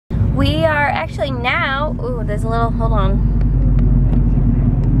We are actually now, ooh, there's a little, hold on.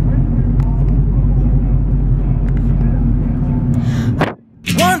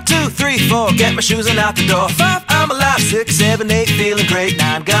 1, 2, 3, 4, get my shoes and out the door. 5, I'm alive. 6, 7, 8, feeling great.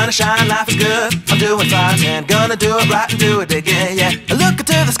 9, gonna shine, life is good. I'm doing fine. 10, gonna do it right and do it again, yeah. I look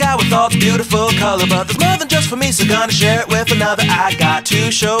into the sky with all the beautiful color, but there's more than just for me, so gonna share it with another. I got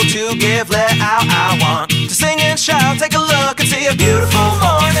to show, to give, let out. I want to sing and shout. Take a look and see a beautiful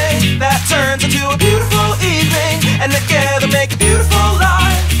morning that turns into a beautiful evening, and together make a beautiful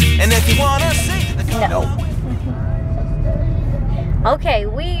life. And if you wanna see the No. Okay,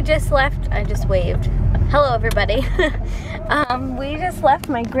 we just left, I just waved. Hello everybody. We just left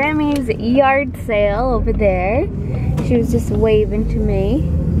my Grammy's yard sale over there. She was just waving to me.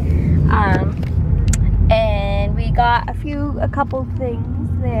 And we got a couple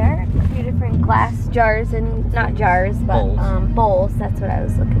things there. A few different glass jars and, not jars, but bowls. That's what I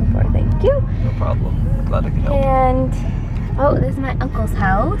was looking for, thank you. No problem, glad I could help. And, oh, this is my uncle's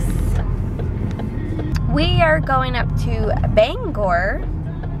house. We are going up to Bangor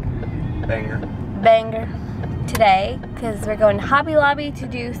today because we're going to Hobby Lobby to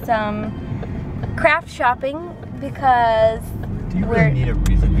do some craft shopping because do you really need a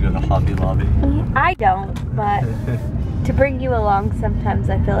reason to go to Hobby Lobby? I don't, but to bring you along sometimes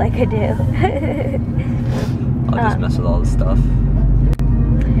I feel like I do. I'll just mess with all the stuff.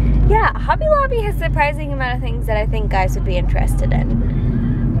 Yeah, Hobby Lobby has a surprising amount of things that I think guys would be interested in.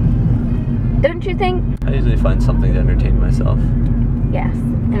 Don't you think? I usually find something to entertain myself. Yes,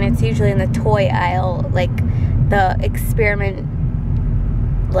 and it's usually in the toy aisle, like the experiment,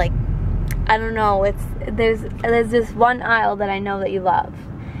 like, I don't know, there's this one aisle that I know that you love.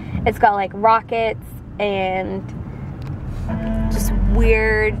 It's got like rockets and just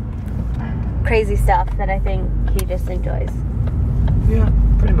weird, crazy stuff that I think he just enjoys. Yeah,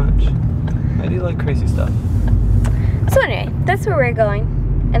 pretty much. I do like crazy stuff. So anyway, that's where we're going.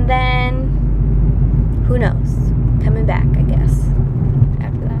 And then, who knows? Coming back, I guess,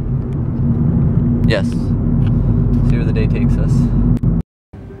 after that. Yes. See where the day takes us.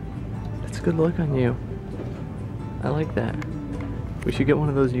 That's a good look on you. I like that. We should get one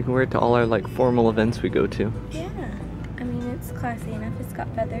of those you can wear it to all our like formal events we go to. Yeah. I mean, it's classy enough. It's got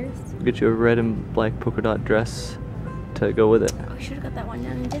feathers. We'll get you a red and black polka dot dress to go with it. Oh, we should have got that one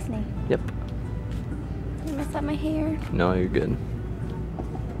down in Disney. Yep. Did I mess up my hair? No, you're good.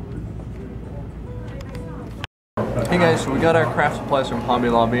 Hey guys, so we got our craft supplies from Hobby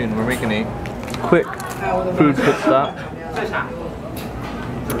Lobby and we're making a quick food pit stop.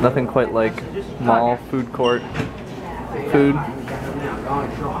 Nothing quite like mall food court food.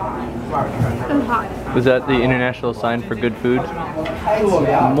 Was that the international sign for good food?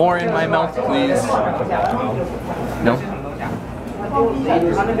 More in my mouth, please. No?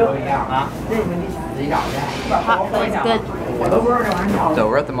 It's good. So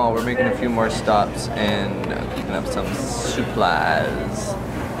we're at the mall, we're making a few more stops and picking up some supplies.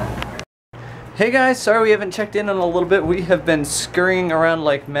 Hey guys, sorry we haven't checked in a little bit. We have been scurrying around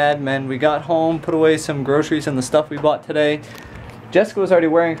like madmen. We got home, put away some groceries and the stuff we bought today. Jessica was already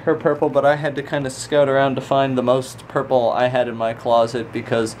wearing her purple, but I had to kind of scout around to find the most purple I had in my closet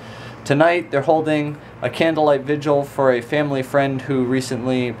because tonight they're holding a candlelight vigil for a family friend who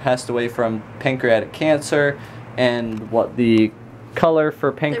recently passed away from pancreatic cancer, and what the color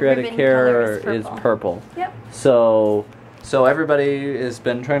for pancreatic care is purple. Yep. So everybody has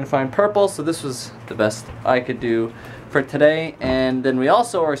been trying to find purple, so this was the best I could do for today. And then we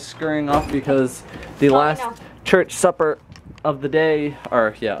also are scurrying off because the last church supper of the day,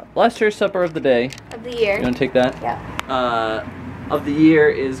 last church supper of the day. Of the year. You want to take that? Yeah. Of the year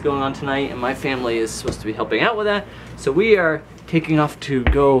is going on tonight, and my family is supposed to be helping out with that. So we are taking off to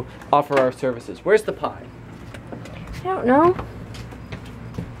go offer our services. Where's the pie? I don't know.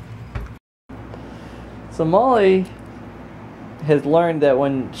 So Molly has learned that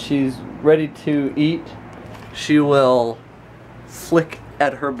when she's ready to eat, she will flick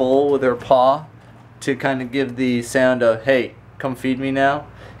at her bowl with her paw to kind of give the sound of, hey, come feed me now,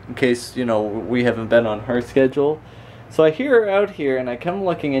 in case, you know, we haven't been on her schedule. So I hear her out here and I come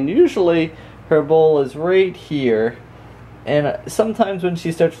looking, and usually her bowl is right here, and sometimes when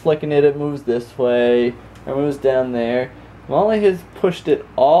she starts flicking it, it moves this way or moves down there. Molly has pushed it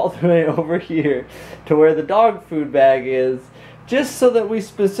all the way over here to where the dog food bag is, just so that we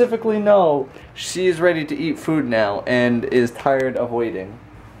specifically know she's ready to eat food now and is tired of waiting.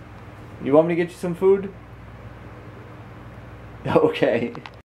 You want me to get you some food? Okay.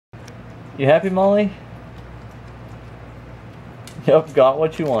 You happy, Molly? Yep, got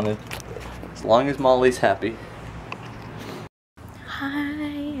what you wanted. As long as Molly's happy.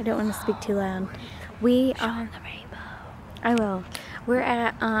 Hi I don't want to speak too loud. We are the rainbow. I will. We're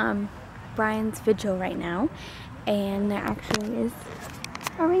at Brian's vigil right now, and there actually is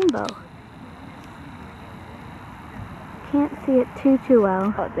a rainbow. Can't see it too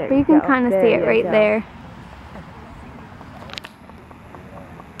well, Oh, there but you can kind of see it right there.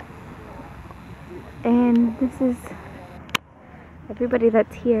 And this is everybody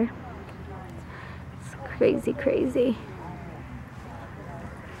that's here. It's crazy, crazy.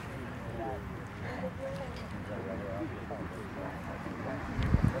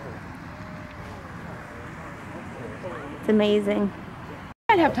 It's amazing.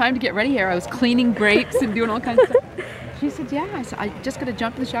 I didn't have time to get ready here. I was cleaning grapes and doing all kinds of stuff. She said, yeah. I said, I just got to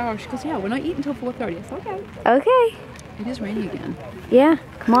jump in the shower. She goes, yeah, we're not eating until 4:30. I said, okay. Okay. It is raining again. Yeah,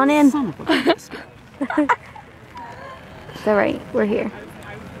 come on in. Son of a biscuit. It's alright, we're here.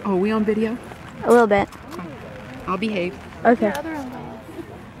 Oh, are we on video? A little bit. I'll behave. Okay.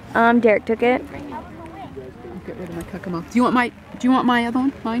 Derek took it. I'll get rid of my cucumber. Do you want my other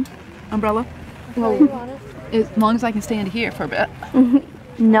one? Mine? Umbrella? Well, as long as I can stay under here for a bit.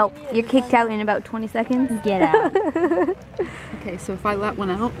 Nope, you're kicked out in about 20 seconds. Get out. Okay, so if I let one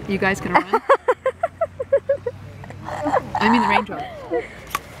out, you guys can run. I'm in the raindrop.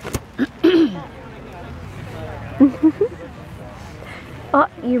 Oh,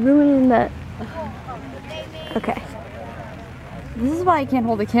 you're ruining the... Okay. This is why I can't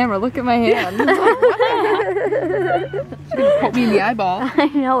hold the camera. Look at my hand. It's like, what the heck? She's gonna poke me in the eyeball. I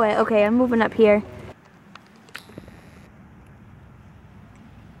know it. Okay, I'm moving up here.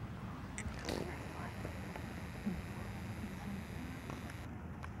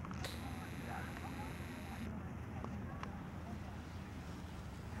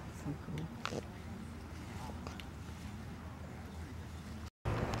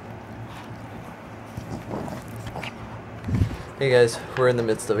 Hey guys, we're in the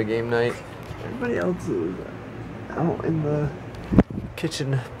midst of a game night. Everybody else is out in the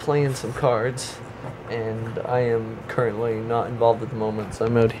kitchen playing some cards, and I am currently not involved at the moment, so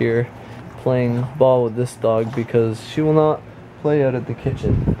I'm out here playing ball with this dog because she will not play out at the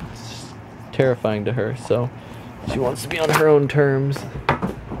kitchen. It's terrifying to her, so she wants to be on her own terms.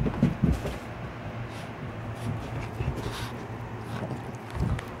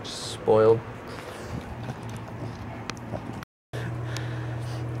 Spoiled.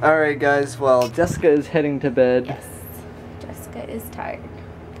 Alright guys, well, Jessica is heading to bed. Yes, Jessica is tired.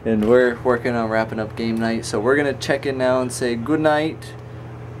 And we're working on wrapping up game night, so we're gonna check in now and say good night.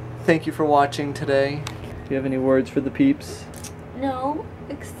 Thank you for watching today. Do you have any words for the peeps? No,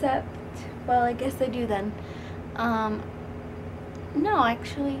 except, well, I guess I do then. No,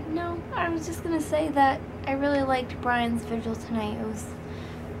 actually, no. I was just gonna say that I really liked Brian's vigil tonight. It was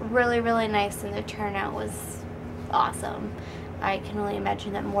really, really nice, and the turnout was awesome. I can only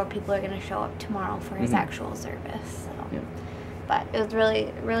imagine that more people are going to show up tomorrow for his actual service. So. Yeah. But it was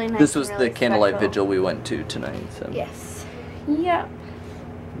really, really nice. This was really the candlelight special. vigil we went to tonight. So. Yes. Yep.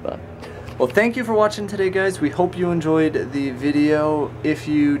 But, well, thank you for watching today, guys. We hope you enjoyed the video. If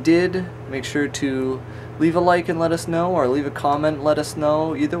you did, make sure to leave a like and let us know, or leave a comment and let us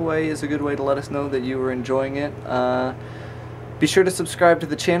know. Either way is a good way to let us know that you were enjoying it. Be sure to subscribe to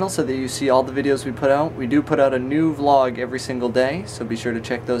the channel so that you see all the videos we put out. We do put out a new vlog every single day, so be sure to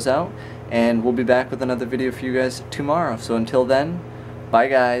check those out. And we'll be back with another video for you guys tomorrow. So until then, bye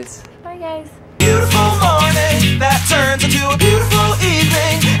guys. Bye, guys. Beautiful morning that turns into a beautiful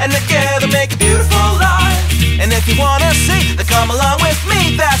evening, and together make a beautiful life. And if you wanna see, then come along with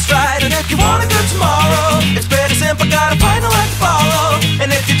me.